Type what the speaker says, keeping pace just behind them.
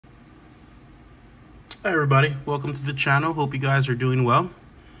Hi everybody, welcome to the channel. Hope you guys are doing well.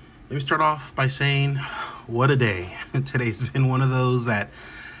 Let me start off by saying, what a day. Today's been one of those that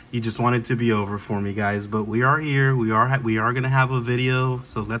you just want it to be over for me, guys. But we are here. We are going to have a video,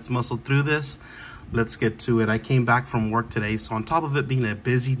 so let's muscle through this. Let's get to it. I came back from work today, so on top of it being a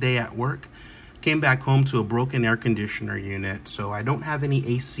busy day at work, came back home to a broken air conditioner unit. So I don't have any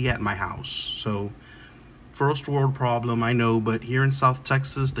AC at my house. So first world problem, I know, but here in South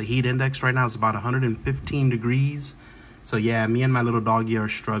Texas, the heat index right now is about 115 degrees. So yeah, me and my little doggy are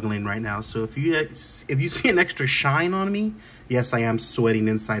struggling right now. So if you see an extra shine on me, yes, I am sweating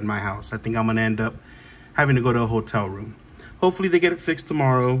inside my house. I think I'm gonna end up having to go to a hotel room. Hopefully they get it fixed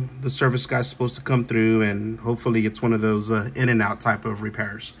tomorrow. The service guy's supposed to come through, and hopefully it's one of those in and out type of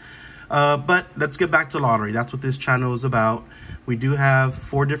repairs. But let's get back to lottery. That's what this channel is about. We do have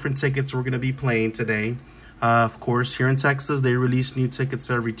 4 different tickets we're gonna be playing today. Of course, here in Texas, they release new tickets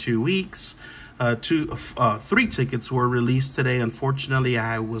every 2 weeks. 3 tickets were released today. Unfortunately,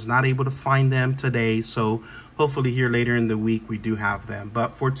 I was not able to find them today, so hopefully here later in the week we do have them.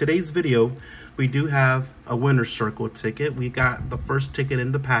 But for today's video, we do have a winner's circle ticket. We got the first ticket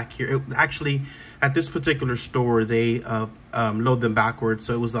in the pack here. Actually, at this particular store, they load them backwards,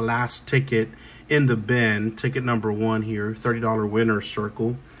 so it was the last ticket in the bin. Ticket number 1 here, $30 winner's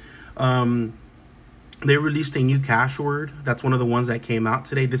circle. They released a new cash word. That's one of the ones that came out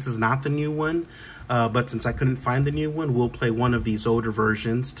today. This is not the new one, but since I couldn't find the new one, we'll play one of these older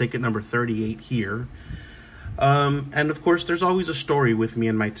versions. Ticket number 38 here. And of course, there's always a story with me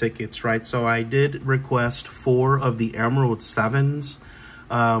and my tickets, right? So I did request 4 of the Emerald 7s.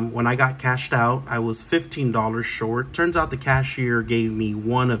 When I got cashed out, I was $15 short. Turns out the cashier gave me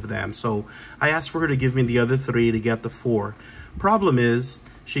 1 of them. So I asked for her to give me the other 3 to get the 4. Problem is,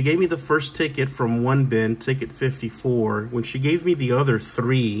 she gave me the first ticket from one bin, ticket 54. When she gave me the other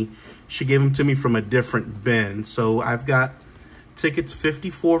 3, she gave them to me from a different bin. So I've got tickets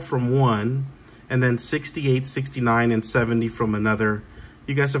 54 from one, and then 68, 69, and 70 from another.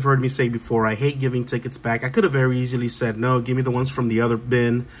 You guys have heard me say before, I hate giving tickets back. I could have very easily said, no, give me the ones from the other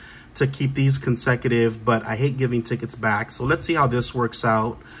bin to keep these consecutive, but I hate giving tickets back. So let's see how this works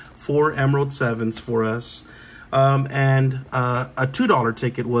out. 4 Emerald 7s for us. And a $2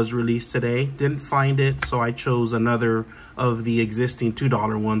 ticket was released today. Didn't find it, so I chose another of the existing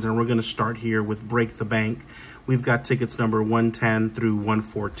 $2 ones, and we're going to start here with Break the Bank. We've got tickets number 110 through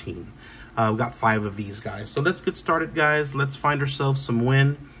 114. We've got 5 of these guys. So let's get started, guys. Let's find ourselves some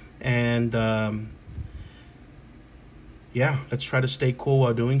win, and yeah, let's try to stay cool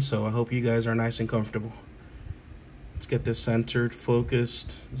while doing so. I hope you guys are nice and comfortable. Let's get this centered,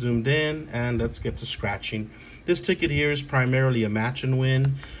 focused, zoomed in, and let's get to scratching. This ticket here is primarily a match and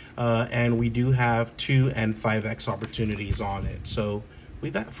win, and we do have 2 and 5x opportunities on it. So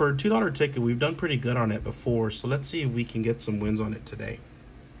we've got, for a $2 ticket, we've done pretty good on it before. So let's see if we can get some wins on it today.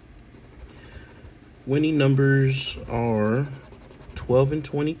 Winning numbers are 12 and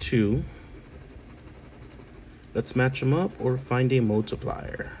 22. Let's match them up or find a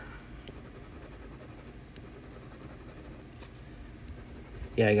multiplier.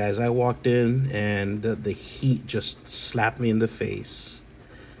 Yeah, guys, I walked in and the heat just slapped me in the face.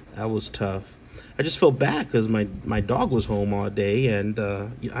 That was tough. I just felt bad because my dog was home all day, and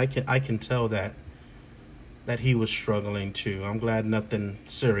I can tell that he was struggling too. I'm glad nothing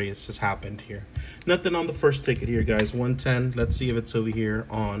serious has happened here. Nothing on the first ticket here, guys. 110. Let's see if it's over here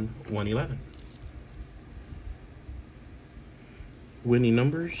on 111. Winning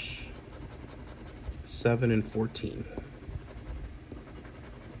numbers 7 and 14.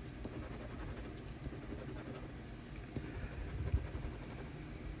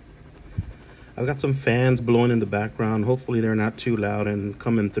 I've got some fans blowing in the background. Hopefully they're not too loud and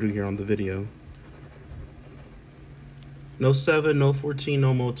coming through here on the video. No 7, no 14,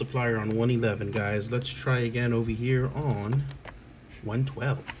 no multiplier on 111, guys. Let's try again over here on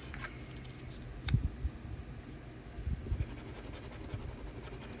 112.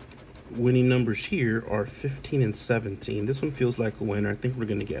 Winning numbers here are 15 and 17. This one feels like a winner. I think we're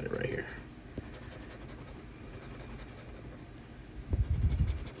going to get it right here.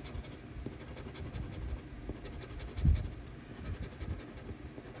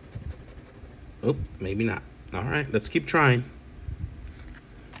 Oh, maybe not. All right, let's keep trying.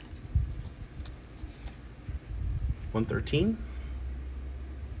 113.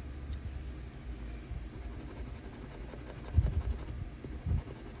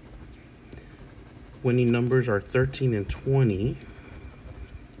 Winning numbers are 13 and 20.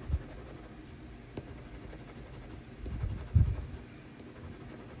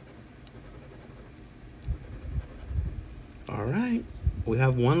 All right, we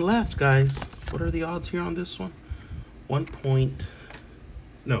have one left, guys. What are the odds here on this one? 1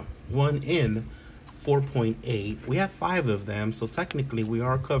 in 4.8. We have 5 of them, so technically we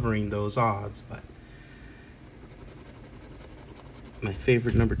are covering those odds, but my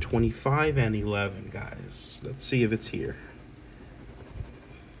favorite number 25 and 11, guys. Let's see if it's here.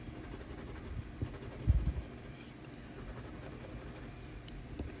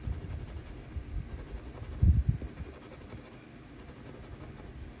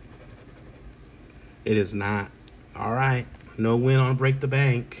 It is not. All right, no win on Break the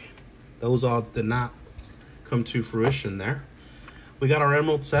Bank. Those odds did not come to fruition there. We got our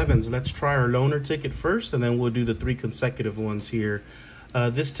Emerald 7s. Let's try our loaner ticket first, and then we'll do the 3 consecutive ones here.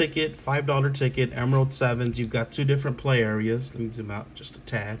 This ticket, $5 ticket, Emerald 7s. You've got 2 different play areas. Let me zoom out just a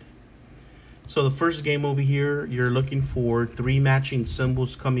tad. So the first game over here, you're looking for 3 matching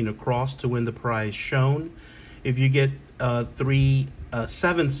symbols coming across to win the prize shown. If you get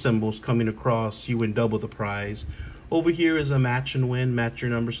 7 symbols coming across, you win double the prize. Over here is a match and win. Match your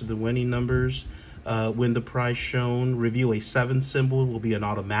numbers to the winning numbers. Win the prize shown. Review a 7 symbol will be an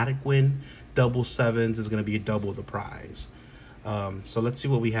automatic win. Double 7s is going to be double the prize. So let's see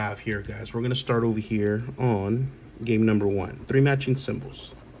what we have here, guys. We're going to start over here on game number 1. 3 matching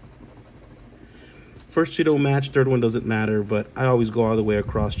symbols. First 2 don't match. Third one doesn't matter, but I always go all the way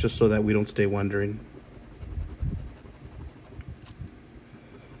across just so that we don't stay wondering.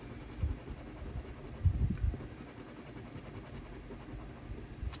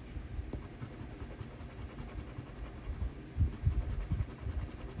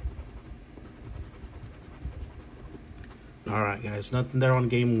 All right, guys, nothing there on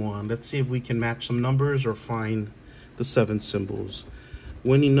game 1. Let's see if we can match some numbers or find the 7 symbols.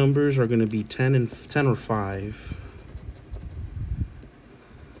 Winning numbers are going to be 10 or 5.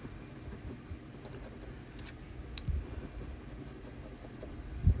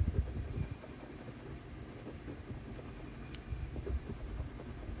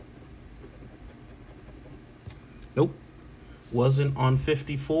 Nope. Wasn't on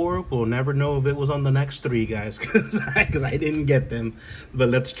 54. We'll never know if it was on the next 3, guys, because I didn't get them. But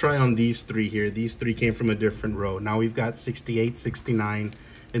let's try on these 3 here. These 3 came from a different row. Now we've got 68, 69,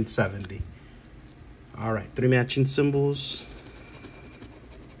 and 70. All right, 3 matching symbols.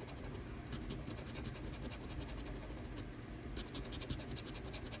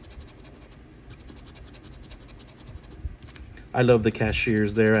 I love the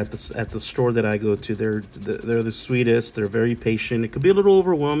cashiers there at the store that I go to. They're the sweetest. They're very patient. It could be a little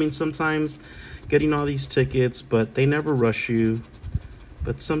overwhelming sometimes getting all these tickets, but they never rush you.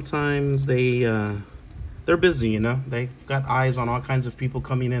 But sometimes they're busy, you know. They've got eyes on all kinds of people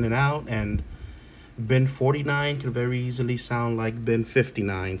coming in and out, and bin 49 could very easily sound like bin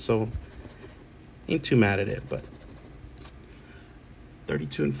 59. So ain't too mad at it, but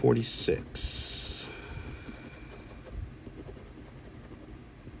 32 and 46.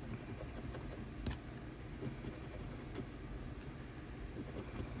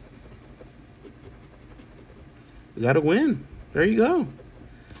 We got to win. There you go.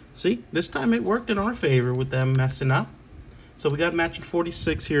 See, this time it worked in our favor with them messing up. So we got matching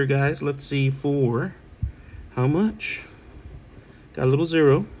 46 here, guys. Let's see for how much. Got a little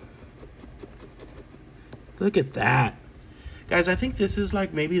 0. Look at that. Guys, I think this is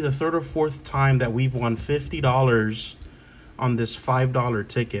like maybe the 3rd or 4th time that we've won $50 on this $5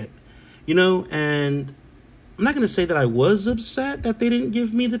 ticket. You know, and I'm not going to say that I was upset that they didn't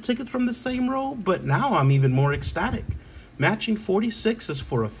give me the tickets from the same row, but now I'm even more ecstatic. Matching 46 is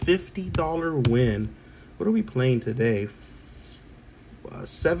for a $50 win. What are we playing today? A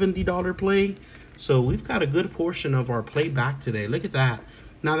 $70 play. So we've got a good portion of our play back today. Look at that.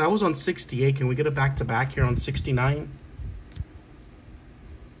 Now that was on 68. Can we get a back-to-back here on 69?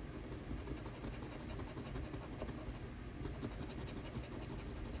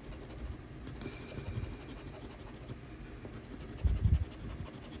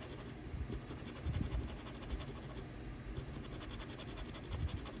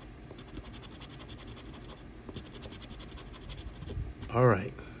 All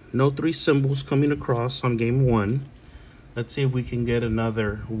right, no 3 symbols coming across on game 1. Let's see if we can get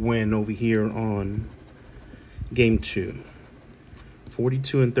another win over here on game 2.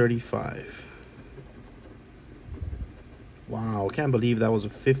 42 and 35. Wow, I can't believe that was a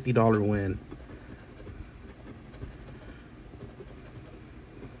 $50 win.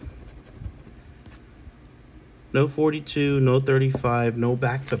 No 42, no 35, no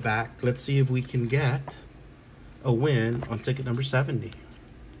back-to-back. Let's see if we can get a win on ticket number 70.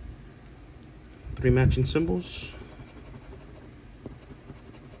 3 matching symbols.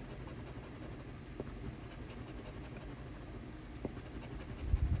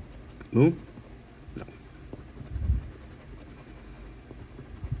 Moon? No.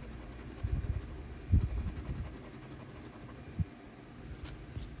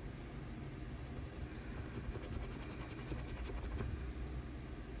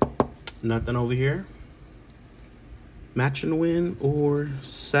 Nothing over here. Match and win or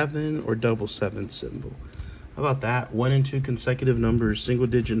 7 or double 7 symbol. How about that? 1 and 2 consecutive numbers, single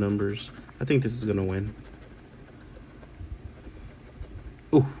digit numbers. I think this is gonna win.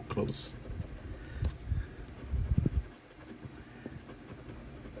 Ooh, close.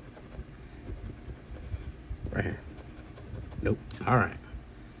 Right here. Nope. All right.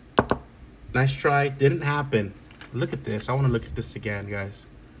 Nice try. Didn't happen. Look at this. I want to look at this again, guys.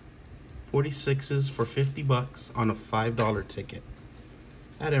 46s for 50 bucks on a $5 ticket.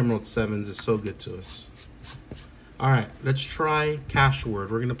 That Emerald 7s is so good to us. All right, let's try cash word.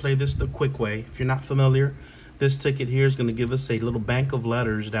 We're going to play this the quick way. If you're not familiar, this ticket here is going to give us a little bank of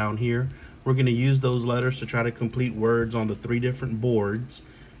letters down here. We're going to use those letters to try to complete words on the 3 different boards.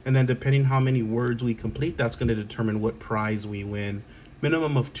 And then depending how many words we complete, that's going to determine what prize we win.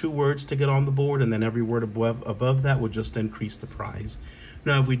 Minimum of 2 words to get on the board, and then every word above that will just increase the prize.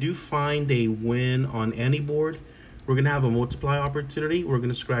 Now, if we do find a win on any board, we're going to have a multiply opportunity. We're going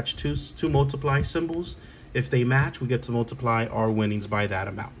to scratch two multiply symbols. If they match, we get to multiply our winnings by that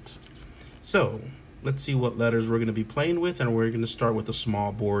amount. So let's see what letters we're going to be playing with, and we're going to start with a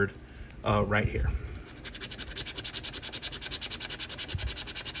small board right here.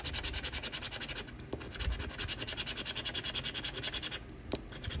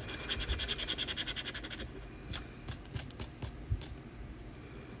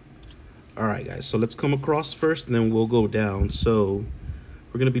 All right, guys, so let's come across first, and then we'll go down. So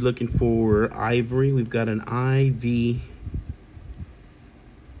we're going to be looking for ivory. We've got an I-V,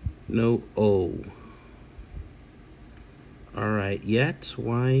 no O. All right, yet,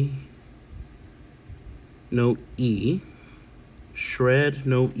 Y, no E. Shred,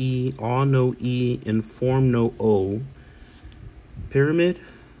 no E. Awe, no E. Inform, no O. Pyramid,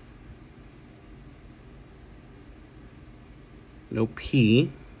 no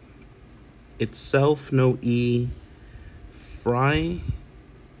P. Itself, no E. Fry,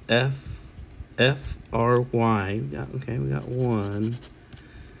 F-R-Y. Okay, we got 1.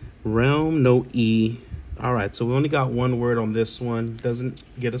 Realm, no E. All right, so we only got 1 word on this one. Doesn't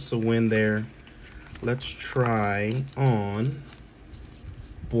get us a win there. Let's try on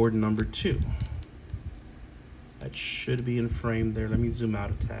board number 2. That should be in frame there. Let me zoom out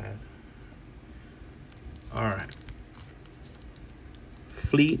a tad. All right.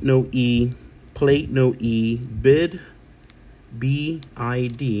 Fleet, no E. Plate, no E. Bid,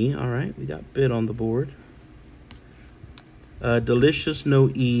 B-I-D. All right, we got bid on the board. Delicious, no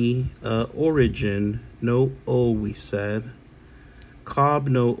E. Origin, no O, we said. Cobb,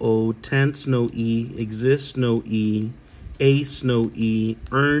 no O. Tense, no E. Exist, no E. Ace, no E.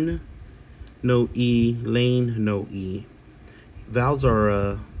 Earn, no E. Lane, no E. Vowels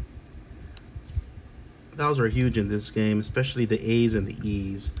are huge in this game, especially the A's and the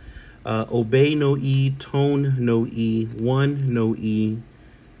E's. Obey, no E. Tone, no E. One, no E.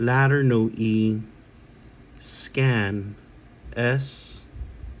 Ladder, no E. Scan, S,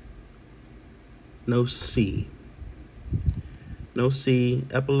 no C. No C.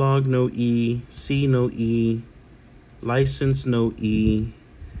 Epilogue, no E. C, no E. License, no E.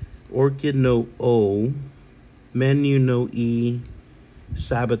 Orchid, no O. Menu, no E.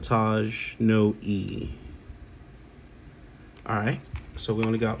 Sabotage, no E. All right, so we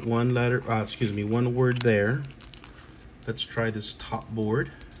only got 1 letter, 1 word there. Let's try this top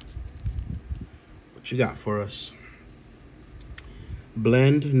board. What you got for us?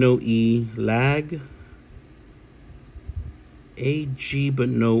 Blend, no E. Lag, A-G, but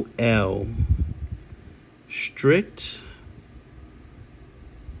no L. Strict,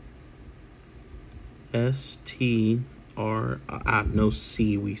 S-T-R, no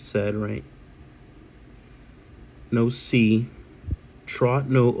C, we said, right? No C. Trot,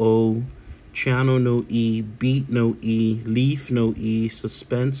 no O. Channel, no E. Beat, no E. Leaf, no E.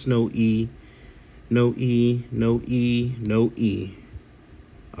 Suspense, no E. No E, no E, no E.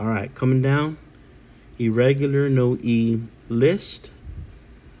 All right, coming down. Irregular, no E. List,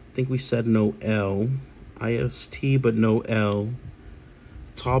 I think we said no L. I-S-T, but no L.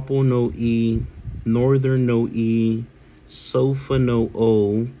 Topple, no E. Northern, no E. Sofa, no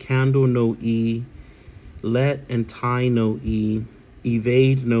O. Candle, no E. Let and tie, no E.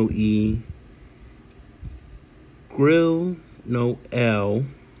 Evade, no E. Grill, no L.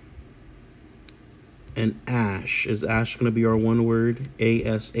 And ash. Is ash going to be our 1 word?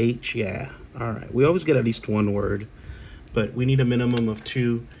 A-S-H? Yeah. All right. We always get at least 1 word, but we need a minimum of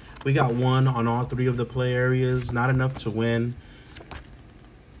 2 We got 1 on all 3 of the play areas. Not enough to win.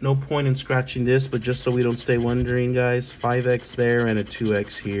 No point in scratching this, but just so we don't stay wondering, guys, 5x there and a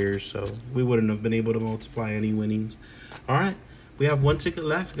 2x here. So we wouldn't have been able to multiply any winnings. All right, we have 1 ticket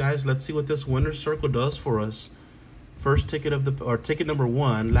left, guys. Let's see what this winner's circle does for us. First ticket of the, or ticket number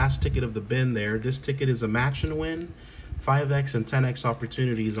 1, last ticket of the bin there. This ticket is a match and win, 5x and 10x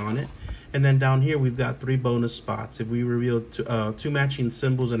opportunities on it. And then down here, we've got 3 bonus spots. If we reveal 2 matching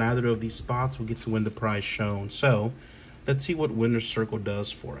symbols in either of these spots, we'll get to win the prize shown. So let's see what winner's circle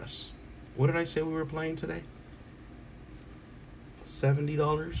does for us. What did I say we were playing today?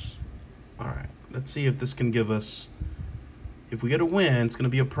 $70. All right, let's see if this can give us, if we get a win, it's going to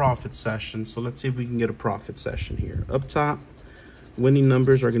be a profit session. So let's see if we can get a profit session here. Up top, winning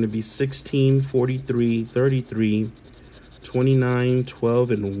numbers are going to be 16, 43, 33, 29,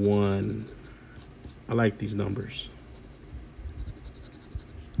 12, and 1. I like these numbers.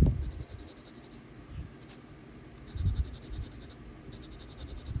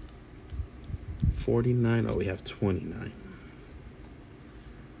 $49. Oh, we have 29.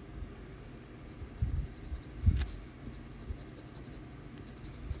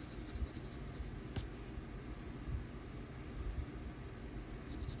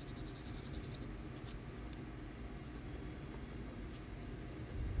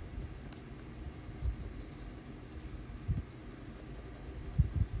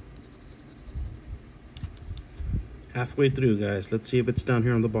 Halfway through, guys. Let's see if it's down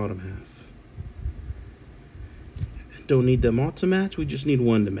here on the bottom half. Don't need them all to match. We just need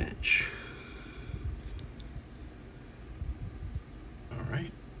 1 to match. All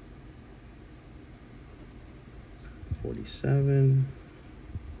right. 47.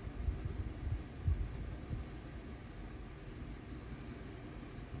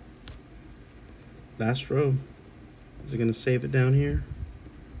 Last row. Is it going to save it down here?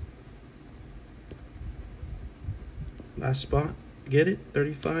 Last spot, get it?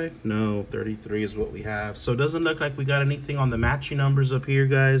 35? No, 33 is what we have. So it doesn't look like we got anything on the matching numbers up here,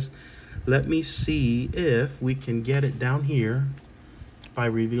 guys. Let me see if we can get it down here by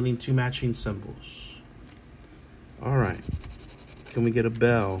revealing 2 matching symbols. All right. Can we get a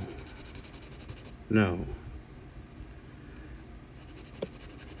bell? No.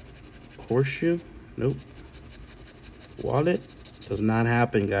 Horseshoe? Nope. Wallet? Does not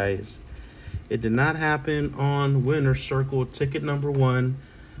happen, guys. It did not happen on winner's circle, ticket number 1,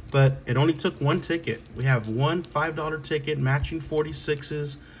 but it only took 1 ticket. We have 1 $5 ticket matching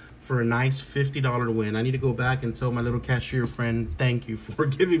 46s for a nice $50 win. I need to go back and tell my little cashier friend, thank you for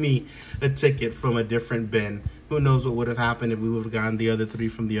giving me a ticket from a different bin. Who knows what would have happened if we would have gotten the other 3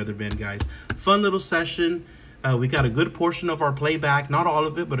 from the other bin, guys. Fun little session. We got a good portion of our playback. Not all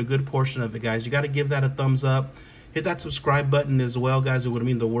of it, but a good portion of it, guys. You got to give that a thumbs up. Hit that subscribe button as well, guys. It would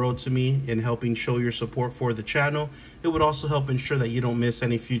mean the world to me in helping show your support for the channel. It would also help ensure that you don't miss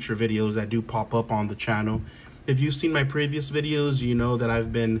any future videos that do pop up on the channel. If you've seen my previous videos, you know that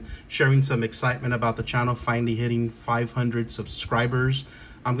I've been sharing some excitement about the channel finally hitting 500 subscribers.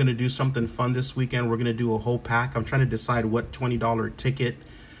 I'm going to do something fun this weekend. We're going to do a whole pack. I'm trying to decide what $20 ticket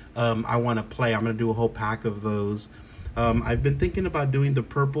I want to play. I'm going to do a whole pack of those. I've been thinking about doing the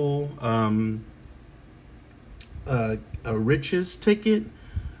purple a riches ticket,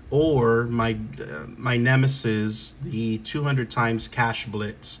 or my nemesis, the 200 times cash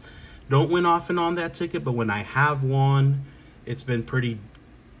blitz. Don't win often on that ticket, but when I have won, it's been pretty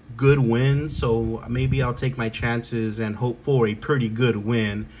good win. So maybe I'll take my chances and hope for a pretty good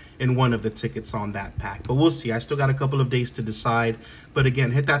win in one of the tickets on that pack. But we'll see. I still got a couple of days to decide. But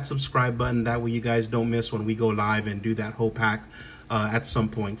again, hit that subscribe button. That way you guys don't miss when we go live and do that whole pack at some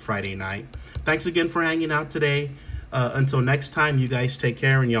point Friday night. Thanks again for hanging out today. Until next time, you guys take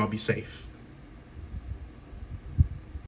care and y'all be safe.